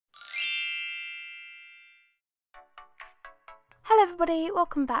Hello everybody,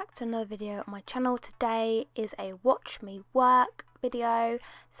 welcome back to another video on my channel. Today is a watch me work video,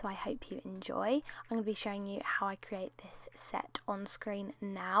 so I hope you enjoy. I'm going to be showing you how I create this set on screen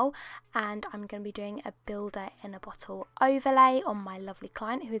now, and I'm going to be doing a builder in a bottle overlay on my lovely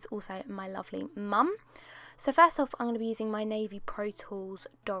client who is also my lovely mum. So first off, I'm going to be using my Navy Pro Tools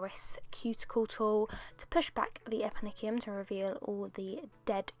DORIS Cuticle tool to push back the eponychium to reveal all the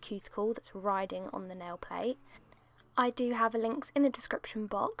dead cuticle that's riding on the nail plate. I do have links in the description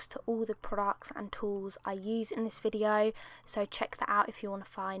box to all the products and tools I use in this video, so check that out if you want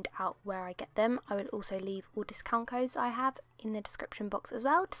to find out where I get them. I will also leave all discount codes I have in the description box as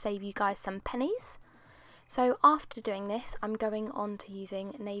well to save you guys some pennies. So after doing this, I'm going on to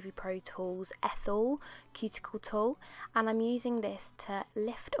using Navy Pro Tools ETHEL Cuticle tool, and I'm using this to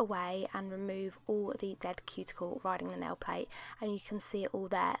lift away and remove all the dead cuticle riding the nail plate, and you can see it all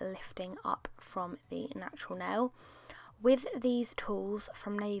there lifting up from the natural nail. With these tools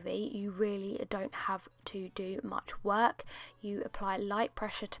from Navy, you really don't have to do much work. You apply light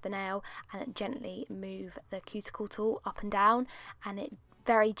pressure to the nail and gently move the cuticle tool up and down, and it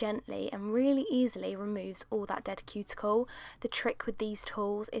very gently and really easily removes all that dead cuticle. The trick with these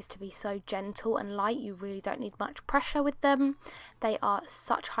tools is to be so gentle and light. You really don't need much pressure with them. They are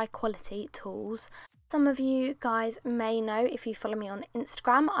such high quality tools. Some of you guys may know, if you follow me on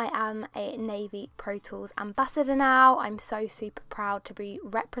Instagram, I am a Navy Pro Tools ambassador now. I'm so super proud to be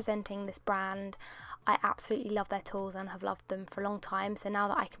representing this brand. I absolutely love their tools and have loved them for a long time, so now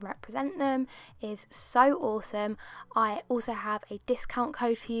that I can represent them is so awesome. I also have a discount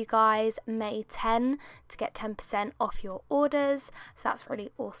code for you guys, May 10, to get 10% off your orders, so that's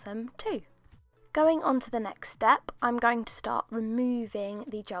really awesome too. Going on to the next step, I'm going to start removing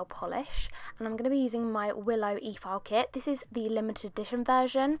the gel polish, and I'm going to be using my WILLOW EFILE kit. This is the limited edition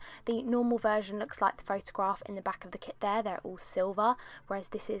version. The normal version looks like the photograph in the back of the kit there. They're all silver, whereas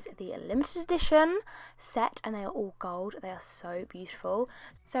this is the limited edition set and they are all gold. They are so beautiful.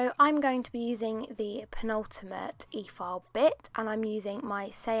 So I'm going to be using the penultimate EFILE bit, and I'm using my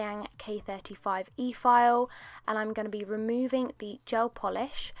Sayang K35 EFILE, and I'm going to be removing the gel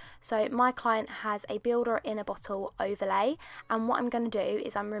polish. So my client has a builder in a bottle overlay, and what I'm going to do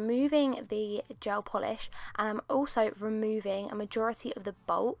is I'm removing the gel polish, and I'm also removing a majority of the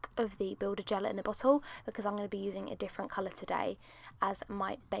bulk of the builder gel in the bottle, because I'm going to be using a different colour today as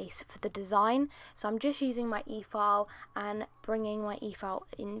my base for the design. So I'm just using my EFILE and bringing my EFILE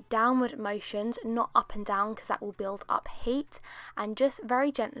in downward motions, not up and down, because that will build up heat, and just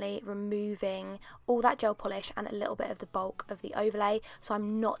very gently removing all that gel polish and a little bit of the bulk of the overlay. So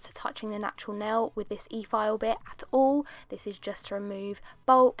I'm not touching the natural nail with this EFILE bit at all. This is just to remove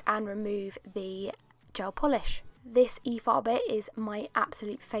bulk and remove the gel polish. This EFILE bit is my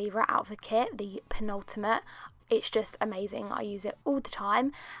absolute favourite out of the kit, the penultimate. It's just amazing. I use it all the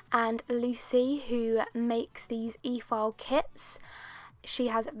time, and Lucy, who makes these EFILE kits, she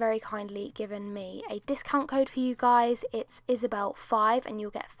has very kindly given me a discount code for you guys. It's Isabel5, and you'll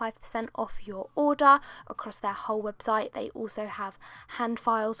get 5% off your order across their whole website. They also have hand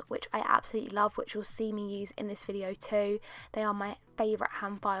files, which I absolutely love, which you'll see me use in this video too. They are my favourite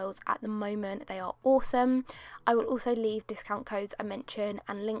hand files at the moment. They are awesome. I will also leave discount codes I mention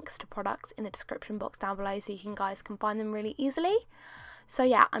and links to products in the description box down below, so you guys can find them really easily. So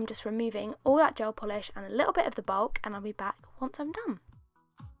yeah, I'm just removing all that gel polish and a little bit of the bulk, and I'll be back once I'm done.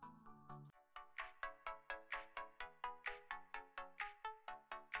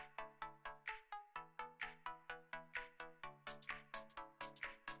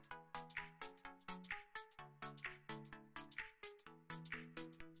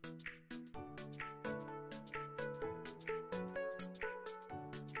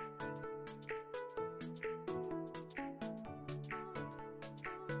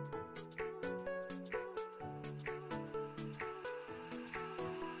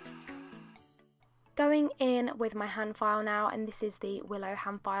 Going in with my hand file now, and this is the WILLOW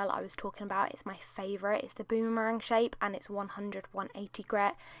hand file I was talking about. It's my favourite. It's the boomerang shape, and it's 100/180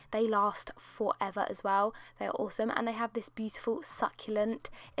 grit. They last forever as well. They're awesome, and they have this beautiful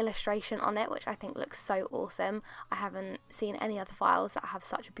succulent illustration on it, which I think looks so awesome. I haven't seen any other files that have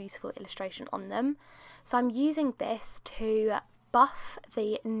such a beautiful illustration on them. So I'm using this to buff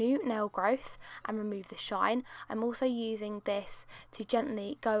the new nail growth and remove the shine. I'm also using this to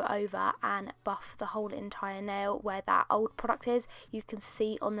gently go over and buff the whole entire nail where that old product is. You can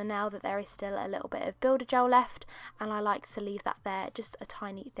see on the nail that there is still a little bit of builder gel left, and I like to leave that there, just a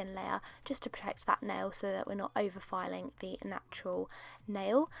tiny thin layer, just to protect that nail so that we're not over filing the natural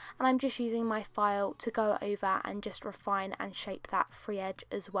nail. And I'm just using my file to go over and just refine and shape that free edge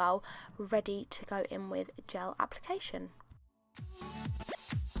as well, ready to go in with gel application.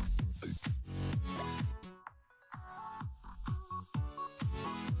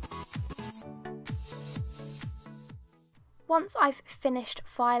 Once I've finished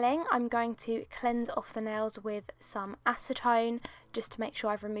filing, I'm going to cleanse off the nails with some acetone just to make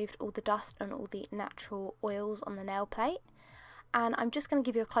sure I've removed all the dust and all the natural oils on the nail plate. And I'm just going to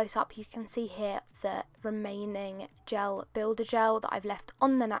give you a close-up. You can see here the remaining gel, builder gel, that I've left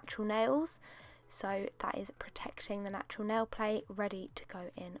on the natural nails. So that is protecting the natural nail plate, ready to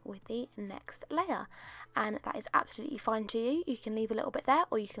go in with the next layer. And that is absolutely fine to you. You can leave a little bit there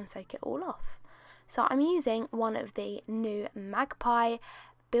or you can soak it all off. So I'm using one of the new MAGPIE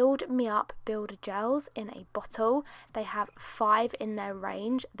Build Me Up Builder Gels in a bottle. They have 5 in their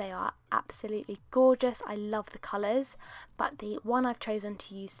range. They are absolutely gorgeous. I love the colours, but the one I've chosen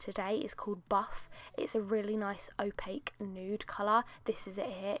to use today is called Buff. It's a really nice opaque nude colour. This is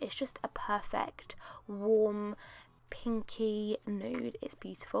it here. It's just a perfect warm pinky nude. It's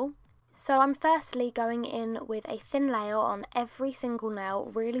beautiful. So I'm firstly going in with a thin layer on every single nail,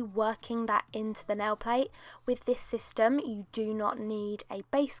 really working that into the nail plate. With this system, you do not need a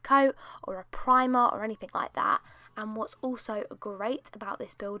base coat or a primer or anything like that. And what's also great about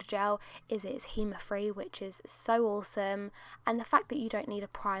this builder gel is it's HEMA free, which is so awesome. And the fact that you don't need a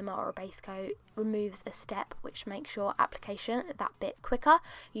primer or a base coat removes a step, which makes your application that bit quicker.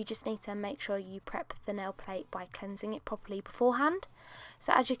 You just need to make sure you prep the nail plate by cleansing it properly beforehand.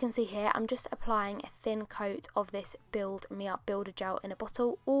 So as you can see here, I'm just applying a thin coat of this Build Me Up Builder Gel in a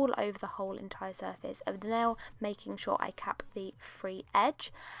bottle all over the whole entire surface of the nail, making sure I cap the free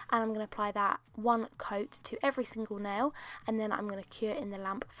edge. And I'm going to apply that one coat to every single nail, and then I'm going to cure in the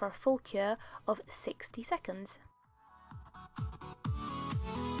lamp for a full cure of 60 seconds.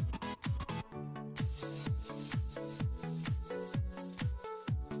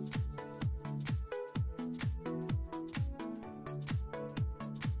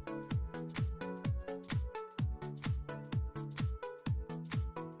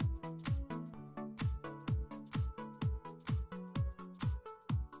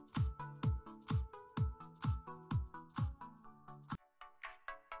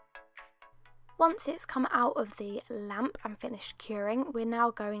 Once it's come out of the lamp and finished curing, we're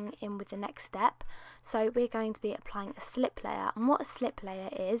now going in with the next step. So we're going to be applying a slip layer, and what a slip layer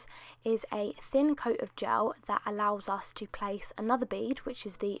is a thin coat of gel that allows us to place another bead, which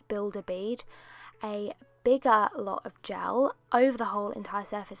is the builder bead, a bigger lot of gel over the whole entire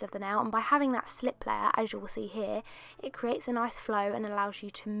surface of the nail, and by having that slip layer, as you will see here, it creates a nice flow and allows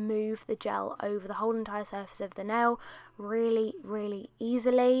you to move the gel over the whole entire surface of the nail really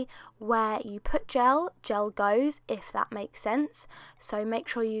easily. Where you put gel goes, if that makes sense. So make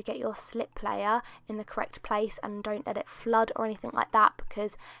sure you get your slip layer in the correct place and don't let it flood or anything like that,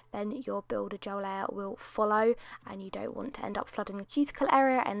 because then your builder gel layer will follow and you don't want to end up flooding the cuticle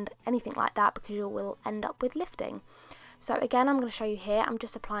area and anything like that, because you will end up with lifting. So again, I'm going to show you here, I'm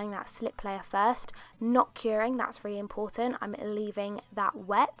just applying that slip layer first, not curing, that's really important. I'm leaving that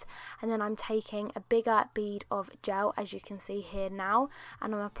wet, and then I'm taking a bigger bead of gel, as you can see here now,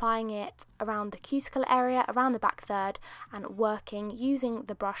 and I'm applying it around the cuticle area, around the back third, and working using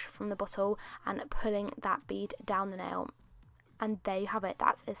the brush from the bottle and pulling that bead down the nail. And there you have it.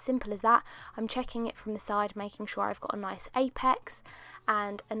 That's as simple as that. I'm checking it from the side, making sure I've got a nice apex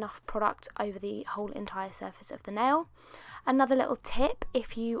and enough product over the whole entire surface of the nail. Another little tip,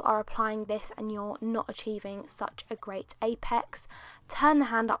 if you are applying this and you're not achieving such a great apex, turn the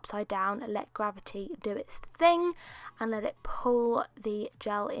hand upside down, let gravity do its thing, and let it pull the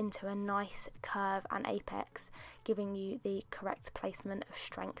gel into a nice curve and apex, giving you the correct placement of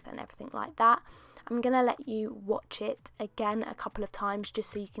strength and everything like that. I'm going to let you watch it again a couple of times just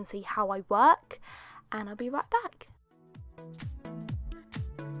so you can see how I work, and I'll be right back.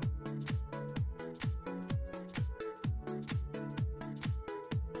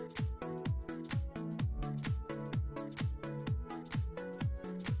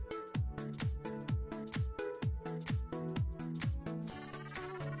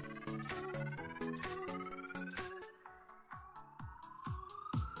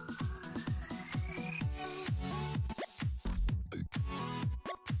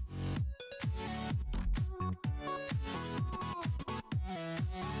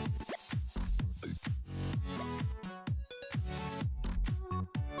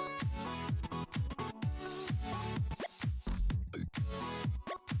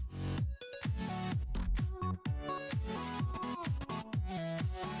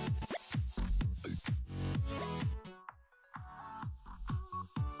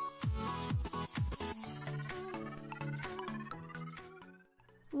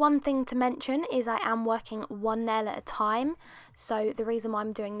 One thing to mention is I am working one nail at a time, so the reason why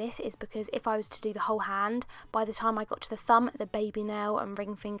I'm doing this is because if I was to do the whole hand, by the time I got to the thumb, the baby nail and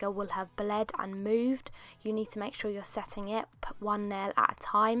ring finger will have bled and moved. You need to make sure you're setting it one nail at a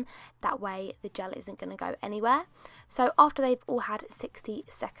time, that way the gel isn't going to go anywhere. So after they've all had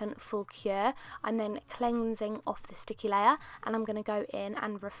 60-second full cure, I'm then cleansing off the sticky layer and I'm going to go in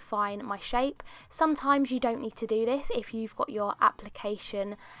and refine my shape. Sometimes you don't need to do this if you've got your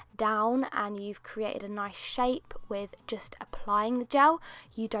application down and you've created a nice shape with just applying the gel.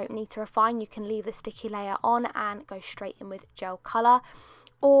 You don't need to refine, you can leave the sticky layer on and go straight in with gel colour,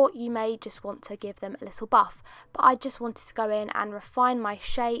 or you may just want to give them a little buff. But I just wanted to go in and refine my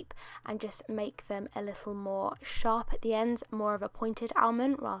shape and just make them a little more sharp at the ends, more of a pointed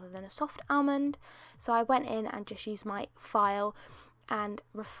almond rather than a soft almond. So I went in and just used my file and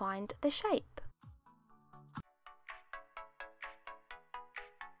refined the shape.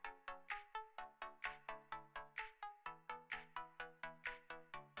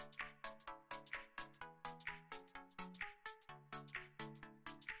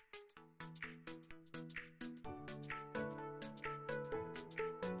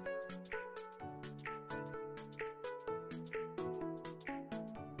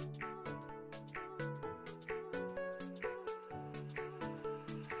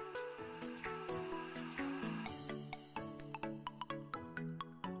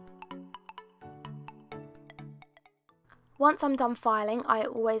 Once I'm done filing, I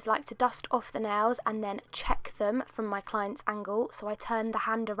always like to dust off the nails and then check them from my client's angle. So I turn the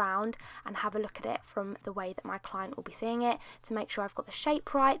hand around and have a look at it from the way that my client will be seeing it to make sure I've got the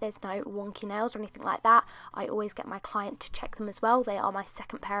shape right, there's no wonky nails or anything like that. I always get my client to check them as well. They are my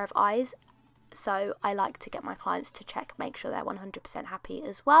second pair of eyes, so I like to get my clients to check, make sure they're 100% happy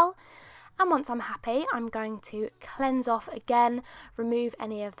as well. And once I'm happy, I'm going to cleanse off again, remove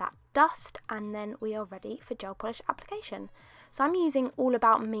any of that dust, and then we are ready for gel polish application. So I'm using All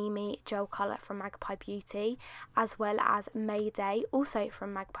About Mimi gel colour from MAGPIE Beauty, as well as Mayday, also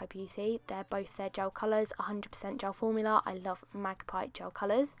from MAGPIE Beauty. They're both their gel colours, 100% gel formula. I love MAGPIE gel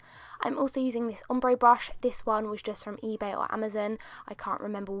colours. I'm also using this ombre brush. This one was just from eBay or Amazon. I can't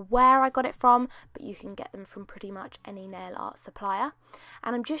remember where I got it from, but you can get them from pretty much any nail art supplier.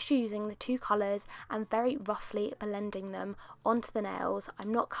 And I'm just using the two colours and very roughly blending them onto the nails.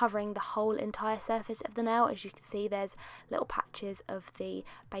 I'm not covering the whole entire surface of the nail. As you can see, there's little patches of the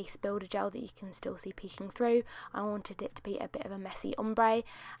base builder gel that you can still see peeking through. I wanted it to be a bit of a messy ombre,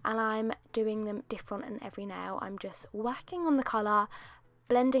 and I'm doing them different in every nail. I'm just whacking on the colour,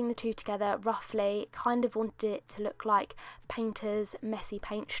 blending the two together roughly, kind of wanted it to look like painters' messy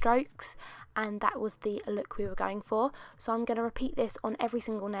paint strokes, and that was the look we were going for. So I'm going to repeat this on every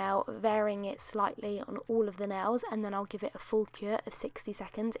single nail, varying it slightly on all of the nails, and then I'll give it a full cure of 60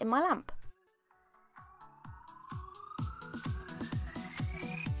 seconds in my lamp.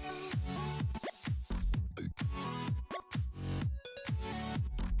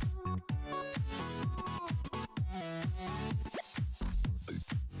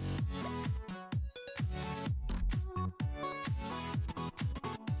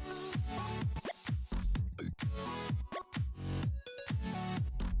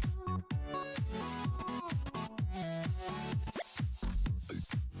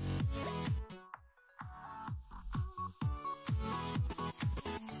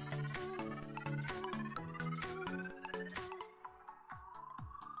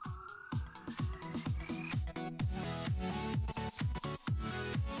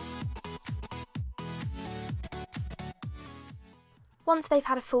 Once they've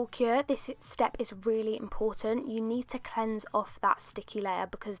had a full cure, this step is really important. You need to cleanse off that sticky layer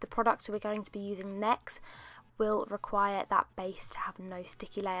because the products we're going to be using next will require that base to have no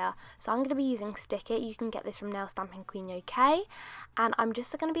sticky layer. So I'm going to be using Stick It. You can get this from NAILSTAMPINGQUEENUK, and I'm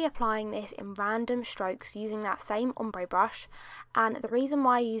just going to be applying this in random strokes using that same ombre brush. And the reason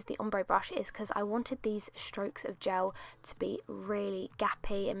why I use the ombre brush is because I wanted these strokes of gel to be really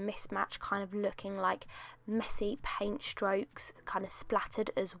gappy and mismatched, kind of looking like messy paint strokes, kind of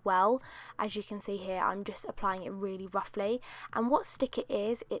splattered as well. As you can see here, I'm just applying it really roughly. And what Stick It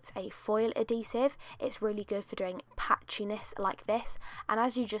is, it's a foil adhesive. It's really good for doing patchiness like this, and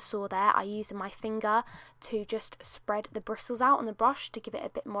as you just saw there, I used my finger to just spread the bristles out on the brush to give it a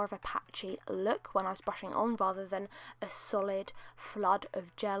bit more of a patchy look when I was brushing on, rather than a solid flood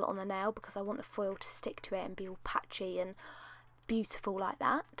of gel on the nail, because I want the foil to stick to it and be all patchy and beautiful like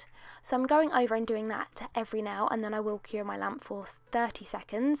that. So I'm going over and doing that to every nail, and then I will cure my lamp for 30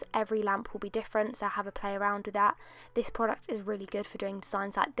 seconds. Every lamp will be different, so have a play around with that. This product is really good for doing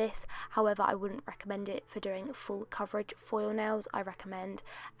designs like this. However, I wouldn't recommend it for doing full coverage foil nails. I recommend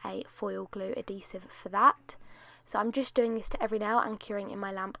a foil glue adhesive for that. So I'm just doing this to every nail and curing in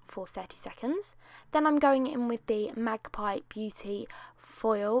my lamp for 30 seconds. Then I'm going in with the MAGPIE Beauty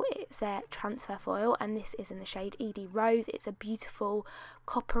foil. It's their transfer foil, and this is in the shade ED Rose. It's a beautiful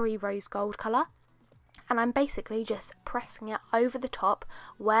coppery rose gold colour. And I'm basically just pressing it over the top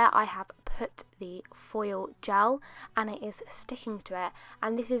where I have put the foil gel, and it is sticking to it.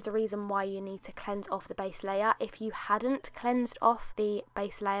 And this is the reason why you need to cleanse off the base layer. If you hadn't cleansed off the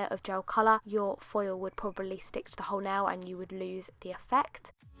base layer of gel colour, your foil would probably stick to the whole nail and you would lose the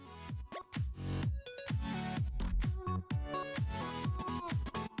effect.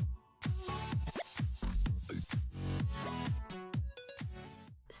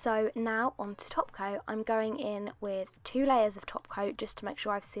 So now on to top coat. I'm going in with 2 layers of top coat just to make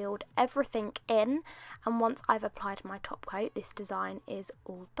sure I've sealed everything in, and once I've applied my top coat, this design is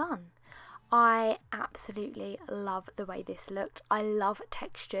all done. I absolutely love the way this looked. I love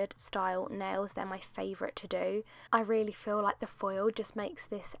textured style nails, they're my favourite to do. I really feel like the foil just makes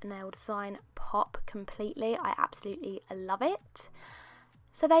this nail design pop completely. I absolutely love it.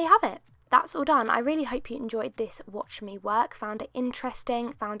 So there you have it. That's all done. I really hope you enjoyed this watch me work, found it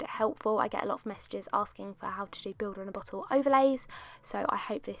interesting, found it helpful. I get a lot of messages asking for how to do builder in a bottle overlays, so I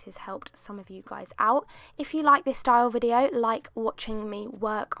hope this has helped some of you guys out. If you like this style video, like watching me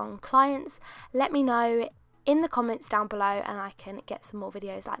work on clients, let me know in the comments down below and I can get some more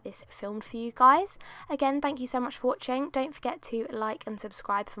videos like this filmed for you guys. Again, thank you so much for watching. Don't forget to like and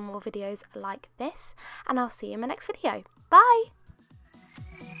subscribe for more videos like this, and I'll see you in my next video. Bye!